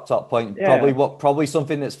top point. Yeah. Probably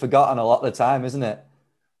something that's forgotten a lot of the time, isn't it?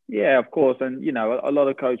 Yeah, of course. And, a lot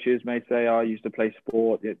of coaches may say, I used to play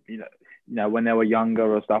sport, when they were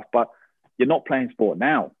younger or stuff, but you're not playing sport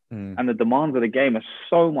now. And the demands of the game are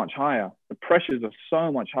so much higher. The pressures are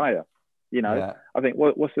so much higher. I think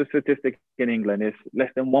what's the statistic in England is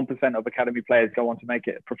less than 1% of academy players go on to make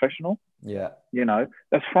it professional. Yeah.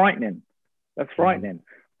 That's frightening.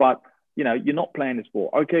 But, you're not playing the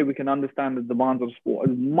sport. Okay, we can understand the demands of the sport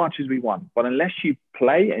as much as we want, but unless you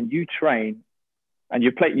play and you train and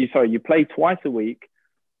you play twice a week,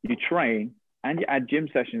 you train and you add gym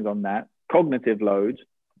sessions on that, cognitive loads,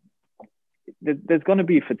 there's going to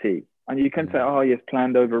be fatigue. And you can say, oh, yes,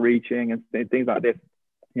 planned overreaching and things like this.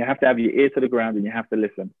 You have to have your ear to the ground and you have to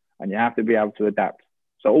listen and you have to be able to adapt.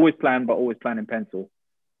 So always plan, but always plan in pencil,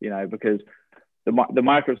 because the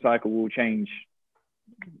microcycle will change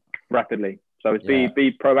rapidly. So it's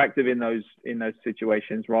be proactive in those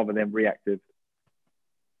situations rather than reactive.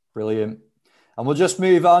 Brilliant. And we'll just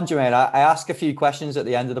move on, Jermaine. I ask a few questions at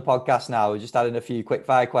the end of the podcast now. We're just adding a few quick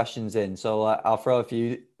fire questions in. So I'll throw a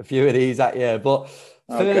few of these at you. But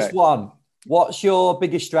first one, what's your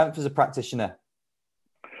biggest strength as a practitioner?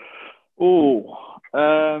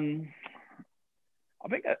 I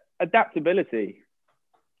think adaptability,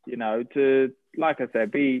 to, like I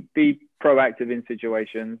said, be proactive in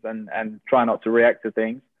situations and try not to react to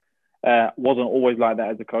things. Wasn't always like that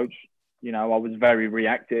as a coach. You know, I was very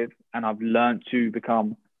reactive, and I've learned to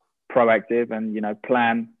become proactive and, you know,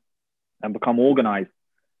 plan and become organized.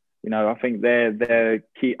 You know, I think they're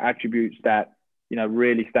key attributes that, you know,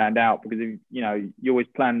 really stand out, because if, you know, you always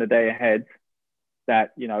plan the day ahead,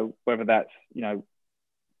 that, you know, whether that's, you know,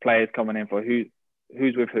 players coming in for who's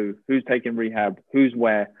with who's taking rehab, who's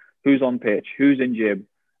where, who's on pitch, who's in gym,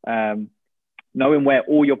 knowing where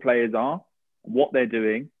all your players are, what they're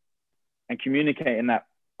doing, and communicating that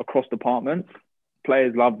across departments.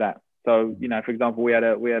 Players love that. So, you know, for example, we had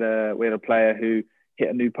a player who hit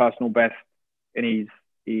a new personal best in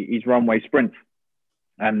his runway sprints,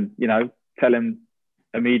 and, you know, tell him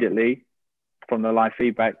immediately from the live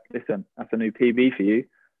feedback, listen, that's a new PB for you.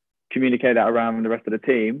 Communicate that around the rest of the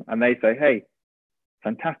team, and they say, hey,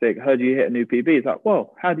 fantastic, heard you hit a new PB. It's like,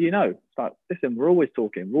 well, how do you know? It's like, listen, we're always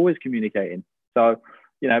talking, we're always communicating. So,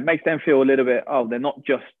 you know, it makes them feel a little bit, oh, they're not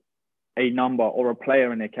just a number or a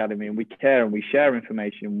player in the academy, and we care and we share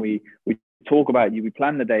information. We talk about you, we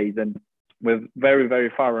plan the days, and we're very, very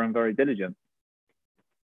thorough and very diligent.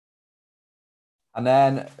 And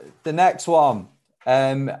then the next one,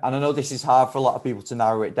 and I know this is hard for a lot of people to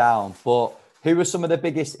narrow it down, but who were some of the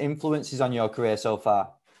biggest influences on your career so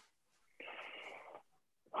far?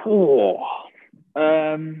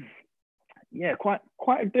 Yeah, quite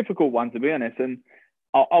a difficult one, to be honest. And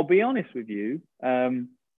I'll be honest with you.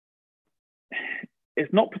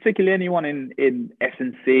 It's not particularly anyone in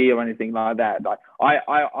S&C or anything like that. Like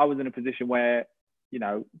I was in a position where, you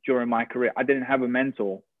know, during my career, I didn't have a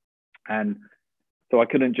mentor, and so I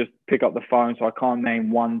couldn't just pick up the phone. So I can't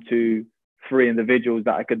name 1, 2, 3 individuals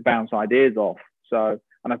that I could bounce ideas off. So,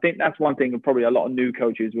 and I think that's one thing that probably a lot of new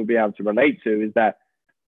coaches will be able to relate to, is that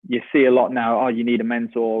you see a lot now, oh, you need a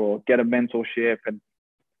mentor or get a mentorship. And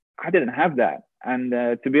I didn't have that. And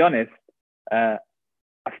to be honest, I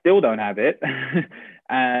still don't have it.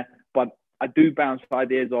 But I do bounce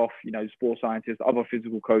ideas off, you know, sports scientists, other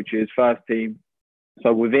physical coaches, first team.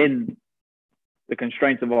 So within the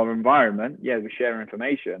constraints of our environment, yeah, we share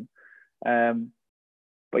information.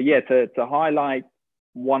 But yeah, to highlight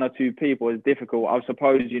 1 or 2 people is difficult. I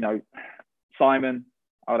suppose, you know, Simon,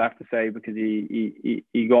 I would have to say, because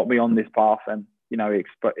he got me on this path, and, you know,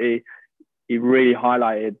 he really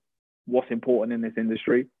highlighted what's important in this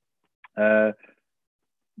industry.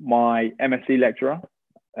 My MSc lecturer,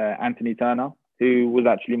 Anthony Turner, who was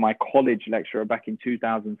actually my college lecturer back in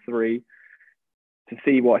 2003, to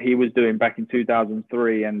see what he was doing back in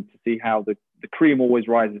 2003 and to see how the cream always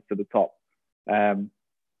rises to the top.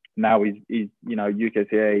 Now he's you know,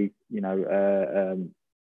 UKCA, you know,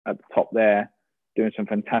 at the top there, doing some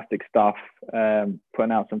fantastic stuff,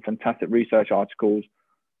 putting out some fantastic research articles,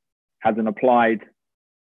 has an applied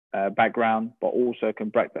background, but also can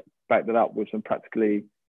back that up with some practical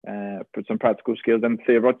skills and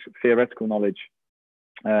theoretical knowledge.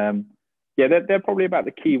 Yeah, they're probably about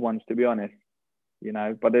the key ones, to be honest. You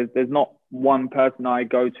know, but there's not one person I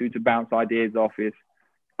go to bounce ideas off. Is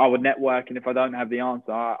I would network, and if I don't have the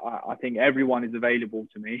answer, I think everyone is available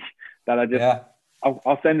to me. That I just, yeah.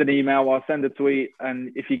 I'll send an email, I'll send a tweet,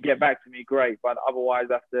 and if you get back to me, great. But otherwise,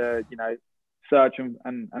 I have to, you know, search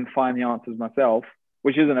and find the answers myself,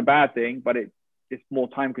 which isn't a bad thing, but it's more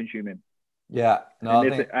time consuming. Yeah, no,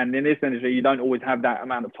 and in this industry, you don't always have that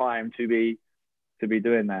amount of time to be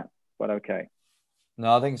doing that. But okay.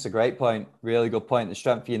 No, I think it's a great point. Really good point. The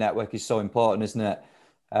strength of your network is so important, isn't it?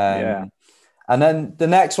 Yeah. And then the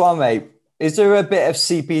next one, mate, is there a bit of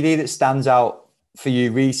CPD that stands out for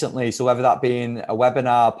you recently? So whether that being a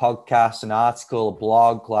webinar, podcast, an article, a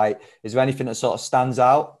blog, like, is there anything that sort of stands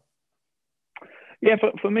out? Yeah,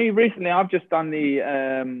 for me recently, I've just done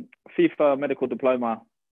the FIFA medical diploma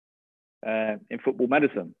in football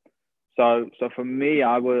medicine. So for me,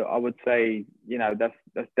 I would say, you know,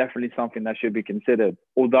 that's definitely something that should be considered.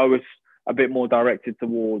 Although it's a bit more directed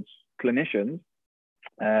towards clinicians,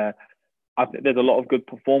 there's a lot of good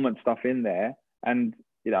performance stuff in there. And,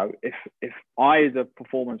 you know, if I, as a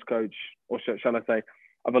performance coach, or shall I say,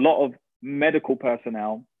 of a lot of medical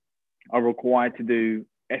personnel are required to do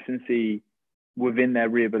S&C within their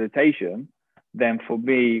rehabilitation, then for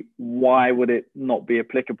me, why would it not be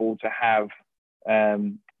applicable to have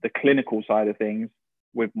the clinical side of things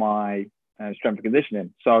with my strength and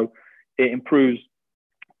conditioning? So it improves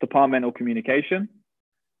departmental communication,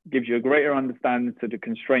 gives you a greater understanding to the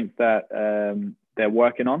constraints that they're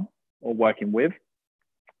working on or working with,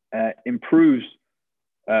 improves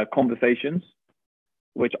conversations,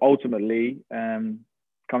 which ultimately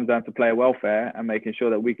comes down to player welfare and making sure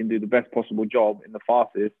that we can do the best possible job in the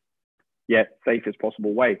fastest yet safest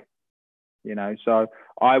possible way. So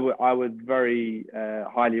I would very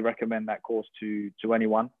highly recommend that course to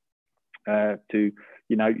anyone.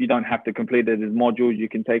 You don't have to complete it as modules. You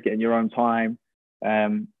can take it in your own time.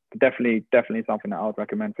 Definitely something that I would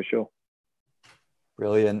recommend for sure.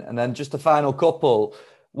 Brilliant. And then just a final couple.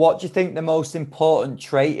 What do you think the most important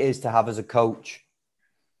trait is to have as a coach?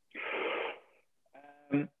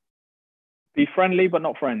 Be friendly, but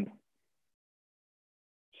not friends.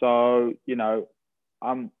 So,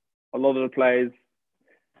 I'm a lot of the players,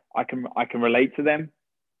 I can relate to them.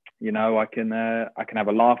 I can have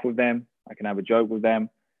a laugh with them. I can have a joke with them.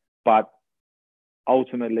 But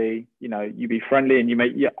ultimately, you be friendly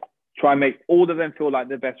and try and make all of them feel like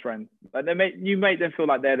they're best friends. Like you make them feel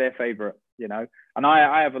like they're their favorite, And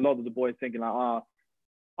I have a lot of the boys thinking like,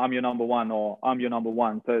 I'm your number one, or I'm your number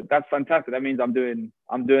one. So that's fantastic. That means I'm doing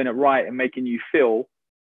it right and making you feel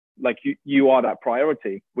like you are that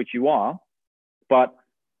priority, which you are. But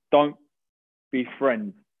don't be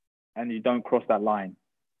friends, and you don't cross that line.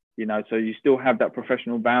 So you still have that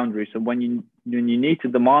professional boundary. So when you need to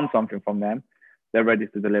demand something from them, they're ready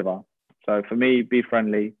to deliver. So for me, be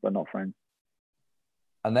friendly, but not friends.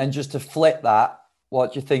 And then just to flip that,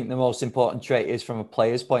 what do you think the most important trait is from a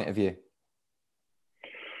player's point of view?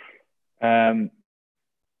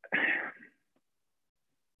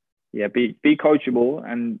 Be coachable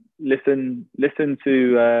and listen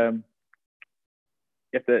to.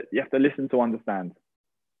 You have to listen to understand,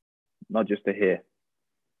 not just to hear.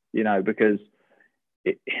 Because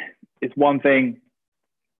it's one thing.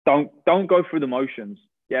 Don't go through the motions.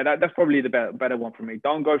 Yeah, that's probably the better one for me.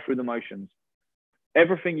 Don't go through the motions.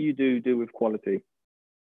 Everything you do with quality.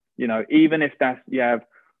 Even if you have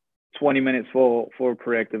 20 minutes for a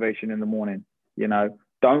pre-activation in the morning.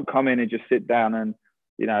 Don't come in and just sit down and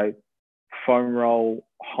foam roll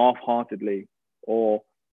half-heartedly, or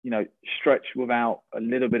stretch without a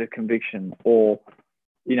little bit of conviction, or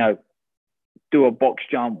do a box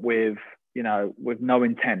jump with no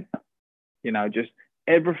intent. Just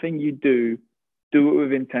everything you do it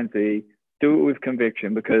with intensity, do it with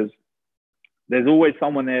conviction, because there's always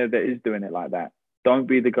someone there that is doing it like that. Don't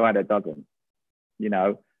be the guy that doesn't,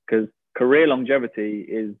 because career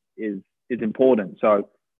longevity is important. So,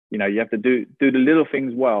 you have to do the little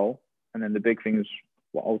things well, and then the big things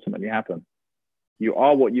will ultimately happen. You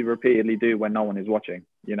are what you repeatedly do when no one is watching,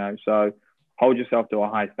 so hold yourself to a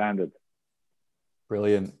high standard.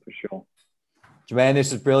 Brilliant. For sure. Jermaine,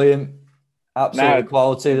 this is brilliant. Absolute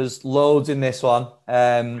quality. There's loads in this one.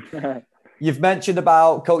 You've mentioned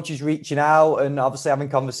about coaches reaching out and obviously having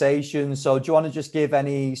conversations. So do you want to just give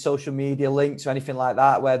any social media links or anything like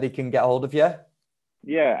that where they can get hold of you?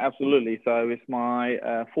 Yeah, absolutely. So it's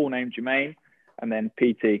my full name, Jermaine, and then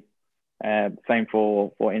PT. Same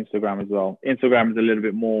for Instagram as well. Instagram is a little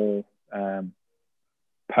bit more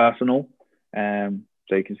personal.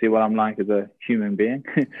 So you can see what I'm like as a human being.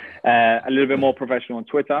 A little bit more professional on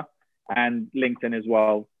Twitter and LinkedIn as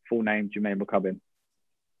well. Full name, Jermaine McCubbin.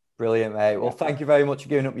 Brilliant, mate. Well, thank you very much for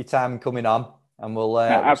giving up your time and coming on. And we'll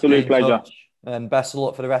absolute pleasure. And best of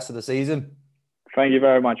luck for the rest of the season. Thank you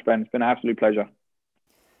very much, Ben. It's been an absolute pleasure.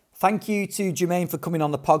 Thank you to Jermaine for coming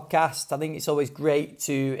on the podcast. I think it's always great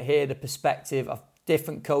to hear the perspective of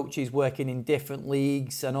different coaches working in different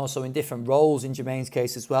leagues and also in different roles, in Jermaine's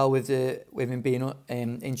case as well, with him being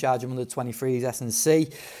in charge of under 23s S&C.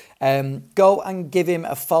 Go and give him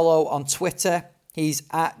a follow on Twitter. He's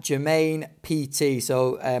at Jermaine PT.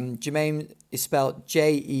 So Jermaine is spelled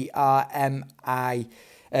Jermaine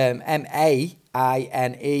and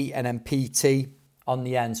then PT on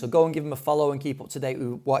the end. So go and give him a follow and keep up to date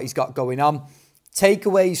with what he's got going on.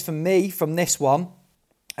 Takeaways from me from this one.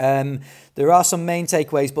 There are some main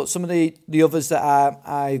takeaways, but some of the others that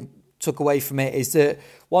I took away from it is that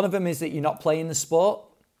one of them is that you're not playing the sport,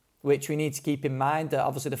 which we need to keep in mind, that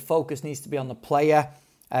obviously the focus needs to be on the player.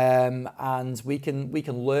 And we can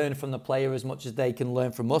learn from the player as much as they can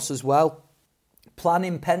learn from us as well. Plan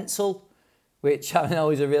in pencil, which I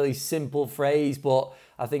know is a really simple phrase, but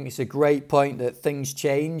I think it's a great point that things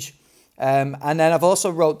change. And then I've also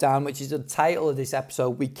wrote down, which is the title of this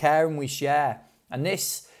episode, We Care and We Share. And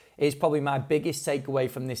this is probably my biggest takeaway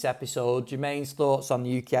from this episode. Jermaine's thoughts on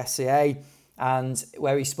the UKSCA, and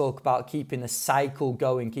where he spoke about keeping the cycle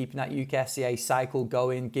going, keeping that UKSCA cycle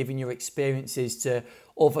going, giving your experiences to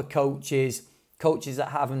other coaches that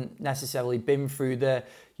haven't necessarily been through the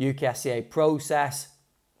UKSCA process,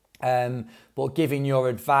 but giving your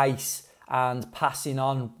advice and passing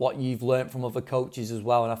on what you've learned from other coaches as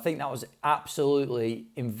well. And I think that was absolutely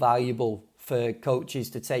invaluable for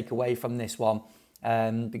coaches to take away from this one,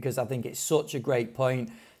 because I think it's such a great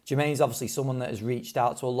point. Jermaine's obviously someone that has reached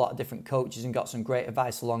out to a lot of different coaches and got some great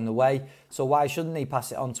advice along the way. So why shouldn't he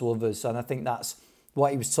pass it on to others? And I think that's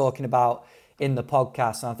what he was talking about in the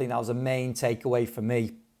podcast. And I think that was a main takeaway for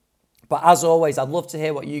me. But as always, I'd love to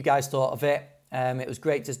hear what you guys thought of it. It was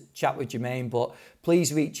great to chat with Jermaine, but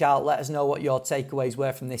please reach out. Let us know what your takeaways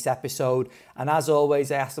were from this episode. And as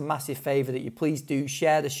always, I ask a massive favour that you please do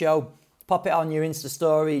share the show. Pop it on your Insta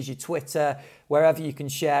stories, your Twitter, wherever you can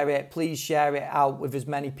share it. Please share it out with as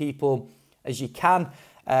many people as you can.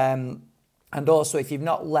 And also, if you've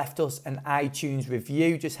not left us an iTunes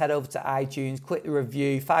review, just head over to iTunes, click the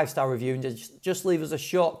review, 5-star review, and just leave us a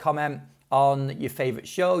short comment on your favourite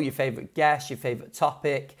show, your favourite guest, your favourite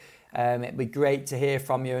topic. It'd be great to hear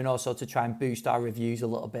from you and also to try and boost our reviews a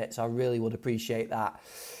little bit. So I really would appreciate that.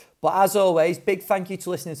 But as always, big thank you to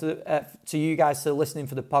listening to you guys for listening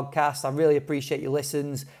for the podcast. I really appreciate your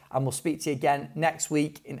listens, and we'll speak to you again next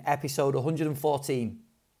week in episode 114.